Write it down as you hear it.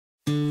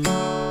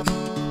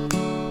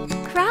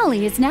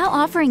Crowley is now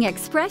offering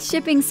express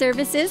shipping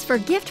services for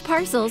gift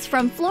parcels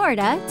from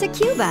Florida to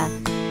Cuba.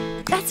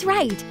 That's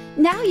right!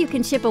 Now you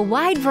can ship a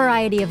wide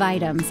variety of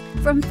items,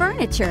 from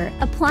furniture,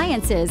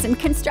 appliances, and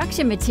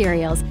construction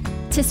materials,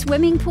 to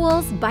swimming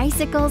pools,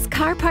 bicycles,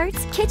 car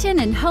parts, kitchen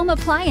and home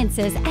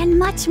appliances, and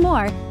much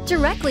more,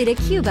 directly to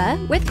Cuba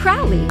with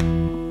Crowley.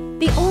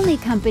 The only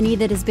company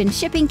that has been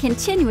shipping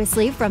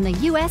continuously from the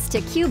U.S. to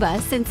Cuba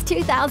since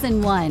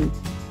 2001.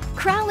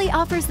 Crowley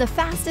offers the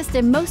fastest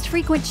and most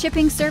frequent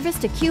shipping service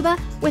to Cuba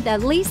with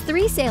at least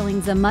 3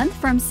 sailings a month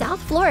from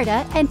South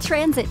Florida and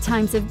transit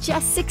times of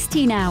just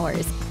 16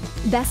 hours.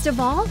 Best of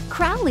all,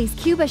 Crowley's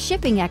Cuba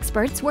shipping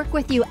experts work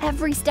with you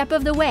every step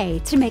of the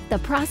way to make the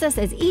process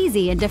as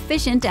easy and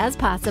efficient as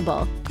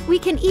possible. We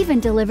can even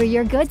deliver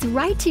your goods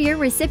right to your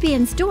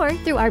recipient's door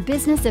through our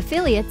business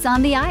affiliates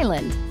on the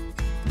island.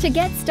 To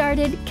get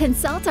started,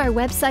 consult our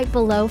website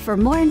below for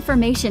more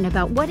information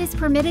about what is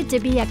permitted to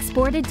be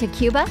exported to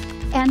Cuba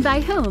and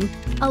by whom,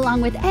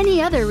 along with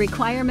any other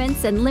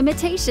requirements and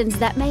limitations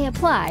that may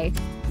apply.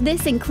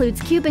 This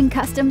includes Cuban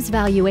customs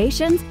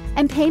valuations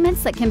and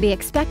payments that can be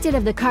expected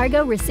of the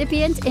cargo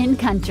recipient in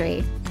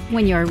country.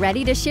 When you're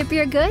ready to ship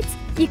your goods,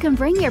 you can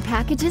bring your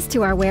packages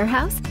to our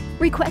warehouse,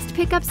 request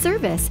pickup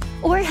service,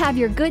 or have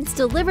your goods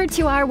delivered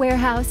to our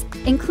warehouse,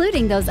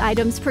 including those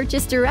items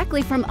purchased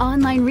directly from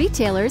online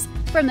retailers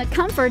from the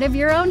comfort of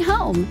your own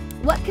home.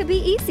 What could be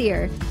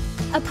easier?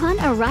 Upon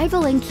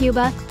arrival in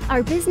Cuba,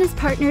 our business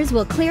partners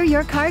will clear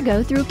your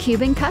cargo through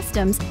Cuban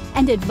customs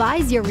and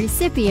advise your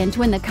recipient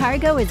when the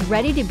cargo is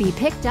ready to be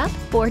picked up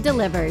or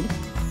delivered.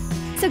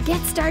 So get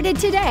started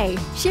today!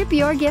 Ship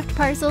your gift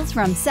parcels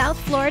from South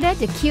Florida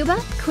to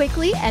Cuba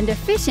quickly and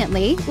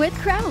efficiently with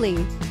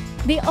Crowley,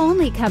 the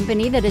only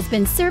company that has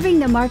been serving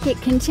the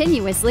market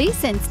continuously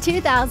since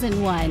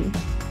 2001.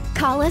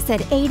 Call us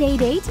at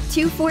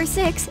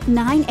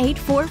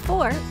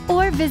 888-246-9844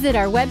 or visit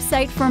our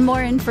website for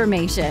more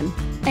information.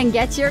 And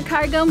get your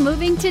cargo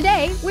moving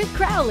today with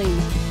Crowley.